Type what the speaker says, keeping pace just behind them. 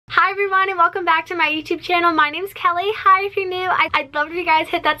Hi everyone and welcome back to my YouTube channel. My name's Kelly. Hi if you're new. I'd love if you guys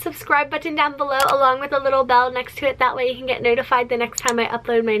hit that subscribe button down below along with a little bell next to it. That way you can get notified the next time I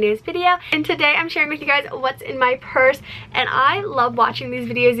upload my newest video. And today I'm sharing with you guys what's in my purse. And I love watching these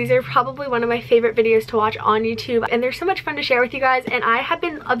videos. These are probably one of my favorite videos to watch on YouTube. And they're so much fun to share with you guys. And I have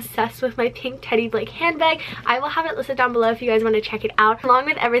been obsessed with my pink Teddy Blake handbag. I will have it listed down below if you guys want to check it out along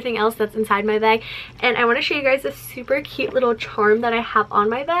with everything else that's inside my bag. And I want to show you guys this super cute little charm that I have on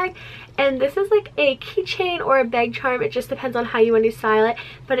my bag. And this is like a keychain or a bag charm. It just depends on how you want to style it.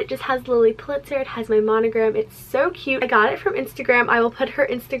 But it just has Lilly Pulitzer. It has my monogram. It's so cute. I got it from Instagram. I will put her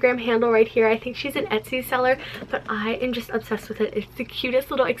Instagram handle right here. I think she's an Etsy seller, but I am just obsessed with it. It's the cutest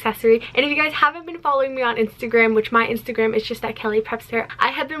little accessory. And if you guys haven't been following me on Instagram, which my Instagram is just at Kellyprepster, I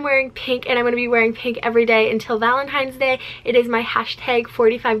have been wearing pink and I'm going to be wearing pink every day until Valentine's Day. It is my hashtag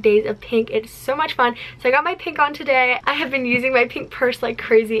 45 days of pink. It's so much fun. So I got my pink on today. I have been using my pink purse like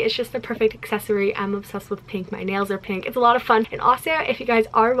crazy. It's just a perfect accessory. I'm obsessed with pink. My nails are pink. It's a lot of fun. And also, if you guys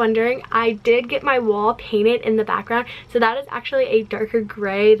are wondering, I did get my wall painted in the background. So that is actually a darker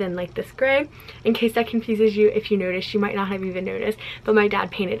gray than like this gray. In case that confuses you, if you noticed, you might not have even noticed, but my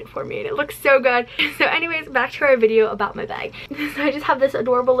dad painted it for me and it looks so good. So anyways, back to our video about my bag. So I just have this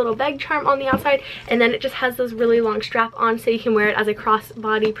adorable little bag charm on the outside, and then it just has those really long strap on so you can wear it as a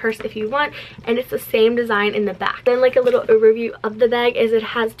crossbody purse if you want, and it's the same design in the back. Then like a little overview of the bag is it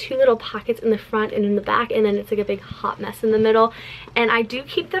has two little pockets in the front and in the back, and then it's like a big hot mess in the middle. And I do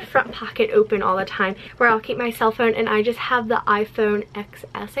keep the front pocket open all the time where I'll keep my cell phone, and I just have the iPhone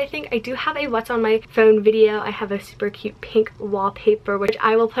XS. I think I do have a what's on my phone video. I have a super cute pink wallpaper which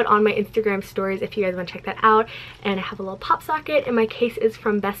I will put on my Instagram stories if you guys want to check that out. And I have a little pop socket, and my case is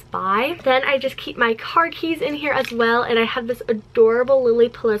from Best Buy. Then I just keep my car keys in here as well, and I have this adorable Lilly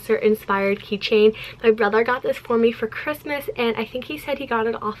Pulitzer inspired keychain. My brother got this for me for Christmas, and I think he said he got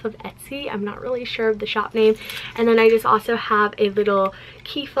it off of Etsy. I'm not really sure of the shop name. And then I just also have a little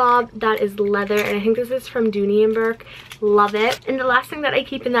key fob that is leather, and I think this is from Dooney & Burke. Love it. And the last thing that I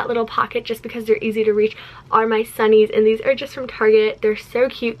keep in that little pocket, just because they're easy to reach, are my sunnies, and these are just from Target. They're so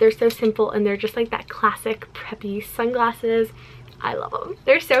cute, they're so simple, and they're just like that classic preppy sunglasses. I love them.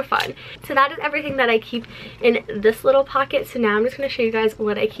 They're so fun. So that is everything that I keep in this little pocket. So now I'm just going to show you guys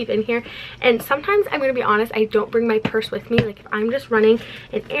what I keep in here. And sometimes, I'm going to be honest, I don't bring my purse with me. Like if I'm just running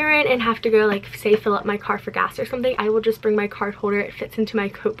an errand and have to go, like say fill up my car for gas or something, I will just bring my card holder. It fits into my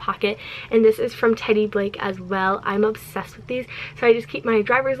coat pocket. And this is from Teddy Blake as well. I'm obsessed with these. So I just keep my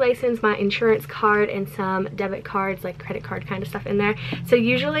driver's license, my insurance card, and some debit cards, like credit card kind of stuff in there. So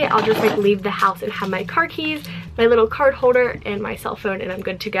usually I'll just like leave the house and have my car keys, my little card holder, and my cell phone, and I'm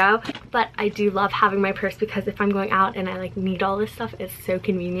good to go. But I do love having my purse because if I'm going out and I like need all this stuff, it's so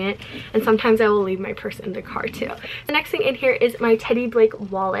convenient. And sometimes I will leave my purse in the car too. The next thing in here is my Teddy Blake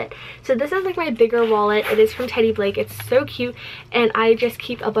wallet. So this is like my bigger wallet. It is from Teddy Blake. It's so cute, and I just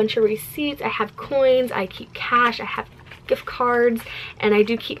keep a bunch of receipts. I have coins, I keep cash, I have gift cards, and I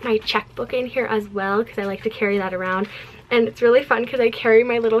do keep my checkbook in here as well because I like to carry that around. And it's really fun because I carry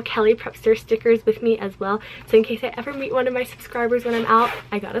my little Kellyprepster stickers with me as well. So in case I ever meet one of my subscribers when I'm out,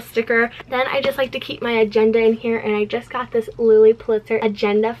 I got a sticker. Then I just like to keep my agenda in here, and I just got this Lilly Pulitzer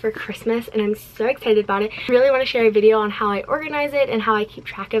agenda for Christmas, and I'm so excited about it. I really want to share a video on how I organize it and how I keep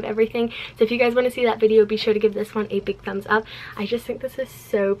track of everything. So if you guys want to see that video, be sure to give this one a big thumbs up. I just think this is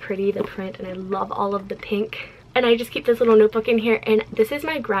so pretty, the print, and I love all of the pink. And I just keep this little notebook in here, and this is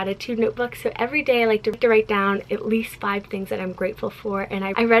my gratitude notebook. So every day I like to write down at least 5 things that I'm grateful for, and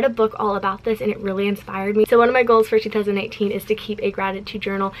I read a book all about this and it really inspired me. So one of my goals for 2019 is to keep a gratitude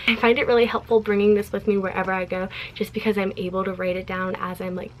journal. I find it really helpful bringing this with me wherever I go, just because I'm able to write it down as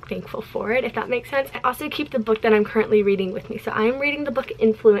I'm like thankful for it, if that makes sense. I also keep the book that I'm currently reading with me. So I'm reading the book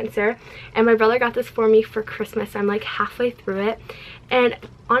Influencer, and my brother got this for me for Christmas. I'm like halfway through it, and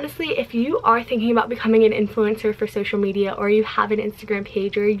honestly, if you are thinking about becoming an influencer for social media, or you have an Instagram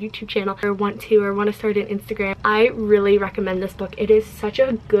page or a YouTube channel, or want to start an Instagram, I really recommend this book. It is such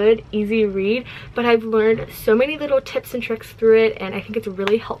a good, easy read, but I've learned so many little tips and tricks through it, and I think it's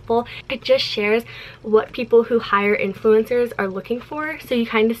really helpful. It just shares what people who hire influencers are looking for, so you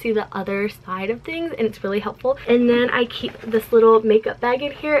kind of see the other side of things, and it's really helpful. And then I keep this little makeup bag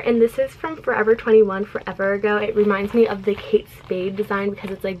in here, and this is from Forever 21, forever ago. It reminds me of the Kate Spade design because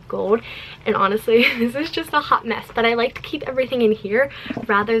it's like gold, and honestly this is just a hot mess, but I like to keep everything in here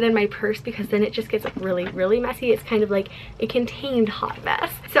rather than my purse because then it just gets really messy. It's kind of like a contained hot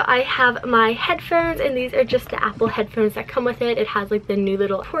mess. So I have my headphones, and these are just the Apple headphones that come with it. It has like the new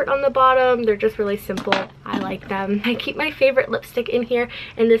little port on the bottom. They're just really simple. I like them. I keep my favorite lipstick in here,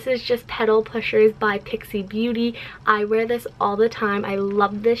 and this is just Petal Pushers by Pixie Beauty. I wear this all the time. I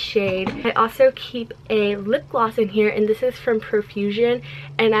love this shade. I also keep a lip gloss in here, and this is from Profusion,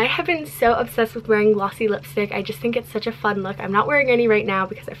 and I have been so obsessed with wearing glossy lipstick. I just think it's such a fun look. I'm not wearing any right now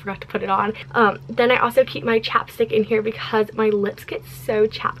because I forgot to put it on. Then I also keep my chapstick in here because my lips get so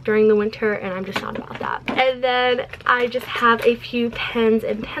chapped during the winter, and I'm just not about that. And then I just have a few pens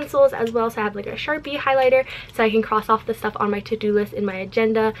and pencils as well. So I have like a Sharpie highlighter so I can cross off the stuff on my to-do list in my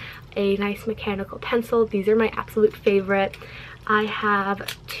agenda. A nice mechanical pencil. These are my absolute favorite. I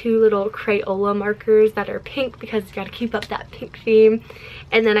have two little Crayola markers that are pink because you gotta keep up that pink theme.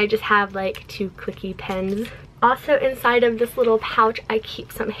 And then I just have like two clicky pens. Also inside of this little pouch, I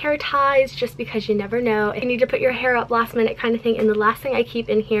keep some hair ties just because you never know. You need to put your hair up last minute kind of thing. And the last thing I keep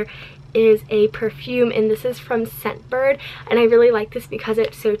in here is a perfume, and this is from Scentbird, and I really like this because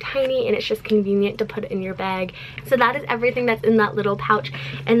it's so tiny and it's just convenient to put it in your bag. So that is everything that's in that little pouch,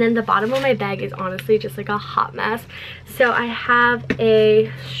 and then the bottom of my bag is honestly just like a hot mess. So I have a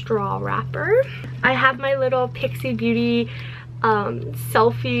straw wrapper. I have my little Pixie Beauty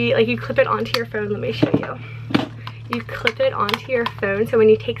selfie, like you clip it onto your phone. Let me show you. You clip it onto your phone, so when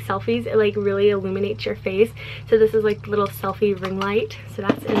you take selfies it like really illuminates your face. So this is like the little selfie ring light, so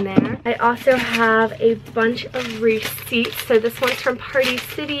that's in there. I also have a bunch of receipts. So this one's from Party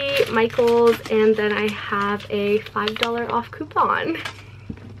City, Michael's, and then I have a $5 off coupon.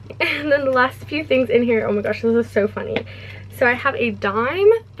 And then the last few things in here, oh my gosh, this is so funny. So I have a dime,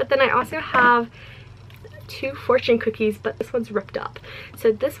 but then I also have two fortune cookies, but this one's ripped up.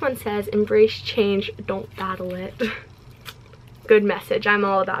 So this one says, embrace change, don't battle it. Good message. I'm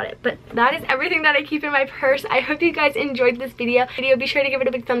all about it. But that is everything that I keep in my purse. I hope you guys enjoyed this video. Be sure to give it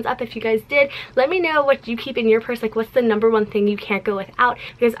a big thumbs up if you guys did. Let me know what you keep in your purse. Like, what's the #1 thing you can't go without?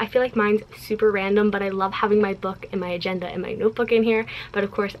 Because I feel like mine's super random, but I love having my book and my agenda and my notebook in here. But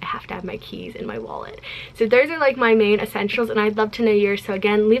of course, I have to have my keys and my wallet. So those are like my main essentials, and I'd love to know yours. So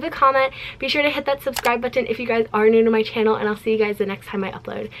again, leave a comment. Be sure to hit that subscribe button if you guys are new to my channel, and I'll see you guys the next time I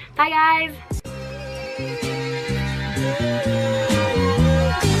upload. Bye, guys!